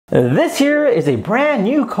This here is a brand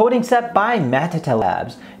new coding set by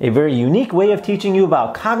Matatalab, a very unique way of teaching you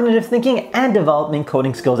about cognitive thinking and developing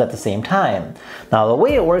coding skills at the same time. Now the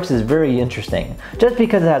way it works is very interesting, just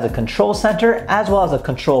because it has a control center as well as a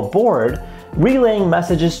control board, relaying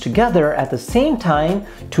messages together at the same time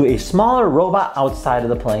to a smaller robot outside of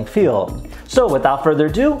the playing field. So without further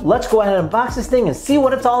ado, let's go ahead and unbox this thing and see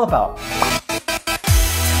what it's all about.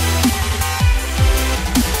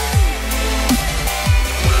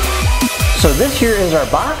 So this here is our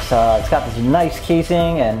box. It's got this nice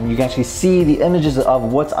casing and you can actually see the images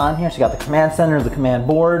of what's on here. So you got the command center, the command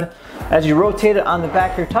board. As you rotate it on the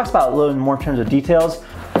back here, it talks about a little more in terms of details.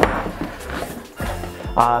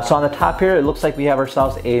 So on the top here, it looks like we have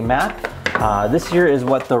ourselves a map. This here is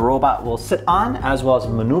what the robot will sit on as well as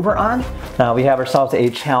maneuver on. Now we have ourselves a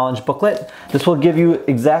challenge booklet. This will give you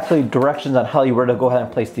exactly directions on how you were to go ahead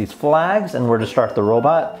and place these flags and where to start the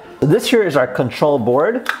robot. This here is our control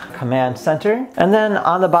board, command center. And then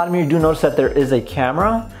on the bottom here, you do notice that there is a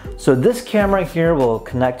camera. So this camera here will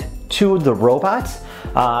connect to the robot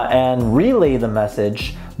and relay the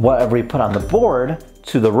message, whatever we put on the board,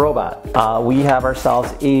 to the robot. We have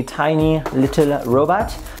ourselves a tiny little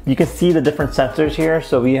robot. You can see the different sensors here.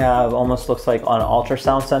 So we have almost looks like an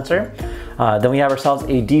ultrasound sensor. Then we have ourselves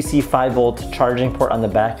a DC 5-volt charging port on the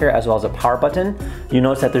back here, as well as a power button. You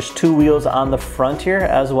notice that there's two wheels on the front here,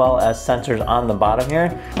 as well as sensors on the bottom here.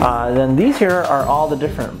 Then these here are all the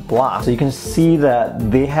different blocks. So you can see that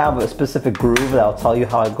they have a specific groove that'll tell you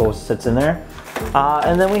how it goes, sits in there.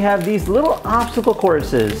 And then we have these little obstacle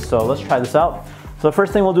courses. So let's try this out. So the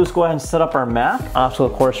first thing we'll do is go ahead and set up our map. Obstacle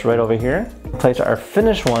course right over here. Place our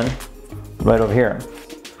finish one right over here.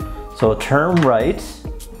 So we'll turn right,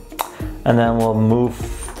 and then we'll move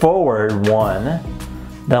forward one.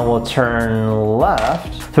 Then we'll turn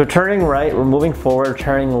left. So we're turning right, we're moving forward,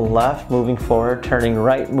 turning left, moving forward, turning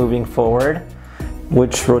right, moving forward.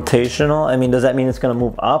 Which rotational? I mean, does that mean it's gonna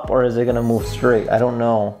move up or is it gonna move straight? I don't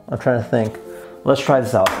know. I'm trying to think. Let's try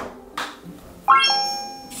this out.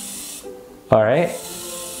 All right,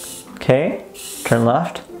 okay, turn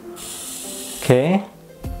left, okay,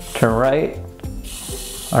 turn right,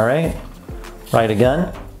 all right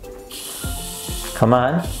again, come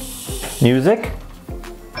on, music.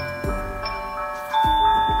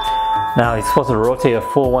 Now he's supposed to rotate a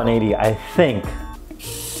full 180, I think.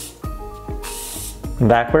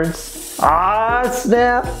 Backwards,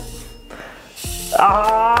 snap,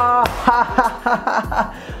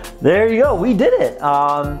 there you go, we did it.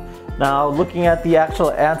 Now looking at the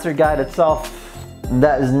actual answer guide itself,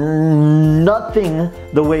 that is nothing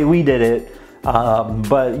the way we did it.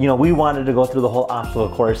 But you know, we wanted to go through the whole obstacle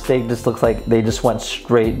course. They just looks like they just went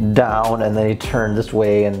straight down and then they turned this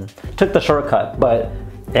way and took the shortcut. But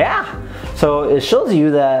yeah, so it shows you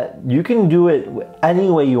that you can do it any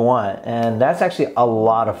way you want, and that's actually a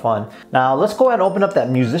lot of fun. Now let's go ahead and open up that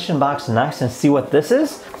musician box next and see what this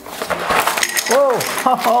is. Whoa,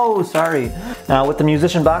 oh, sorry. Now with the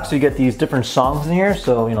musician box, you get these different songs in here.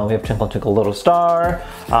 So, you know, we have Twinkle Twinkle Little Star,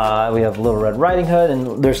 we have Little Red Riding Hood,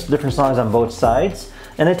 and there's different songs on both sides.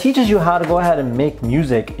 And it teaches you how to go ahead and make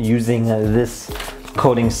music using this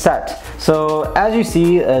coding set. So as you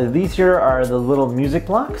see, these here are the little music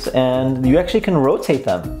blocks, and you actually can rotate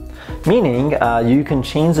them. Meaning you can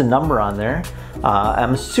change the number on there.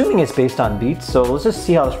 I'm assuming it's based on beats, so let's just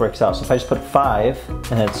see how this works out. So if I just put 5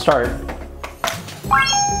 and hit start,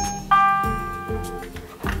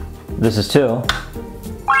 this is 2.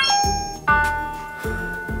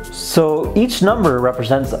 So each number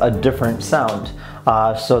represents a different sound.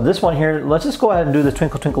 So this one here, let's just go ahead and do the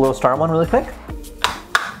Twinkle Twinkle Little Star one really quick.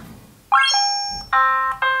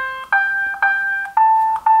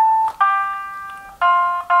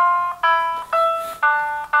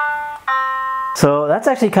 So that's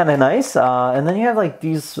actually kind of nice. And then you have like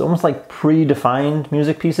these almost like predefined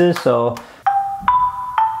music pieces. So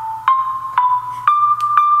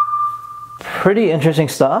pretty interesting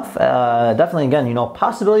stuff. Definitely, again, you know,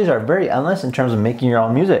 possibilities are very endless in terms of making your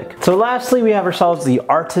own music. So lastly, we have ourselves the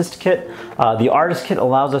artist kit. The artist kit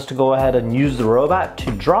allows us to go ahead and use the robot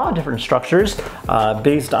to draw different structures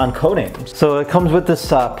based on coding. So it comes with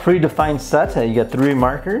this predefined set. You get 3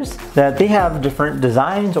 markers that they have different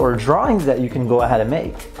designs or drawings that you can go ahead and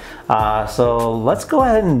make. So let's go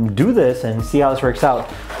ahead and do this and see how this works out.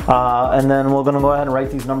 And then we're gonna go ahead and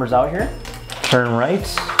write these numbers out here. Turn right.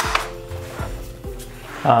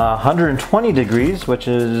 120 degrees, which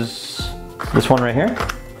is this one right here.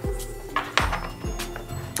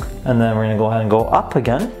 And then we're gonna go ahead and go up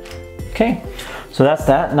again. Okay, so that's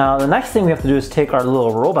that. Now the next thing we have to do is take our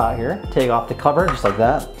little robot here, take off the cover just like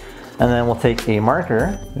that. And then we'll take a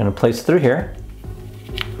marker, we're gonna place it through here.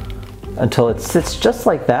 until it sits just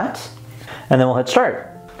like that. And then we'll hit start.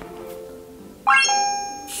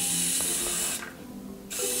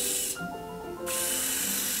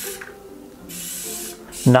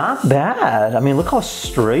 Not bad. I mean, look how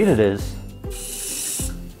straight it is.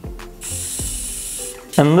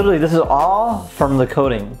 And literally, this is all from the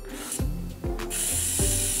coding.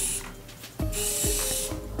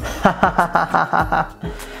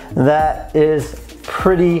 That is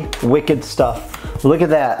pretty wicked stuff. Look at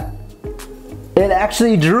that. It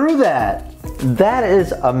actually drew that. That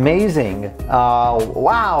is amazing.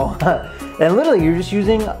 Wow. And literally, you're just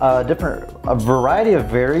using a variety of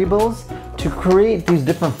variables to create these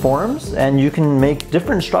different forms, and you can make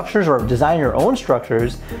different structures or design your own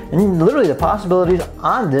structures, and literally the possibilities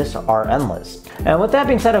on this are endless. And with that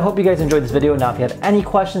being said, I hope you guys enjoyed this video. Now if you have any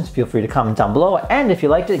questions, feel free to comment down below, and if you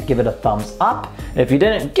liked it, give it a thumbs up. If you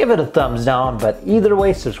didn't, give it a thumbs down, but either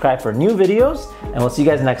way, subscribe for new videos, and we'll see you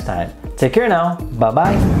guys next time. Take care now. Bye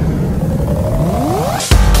bye.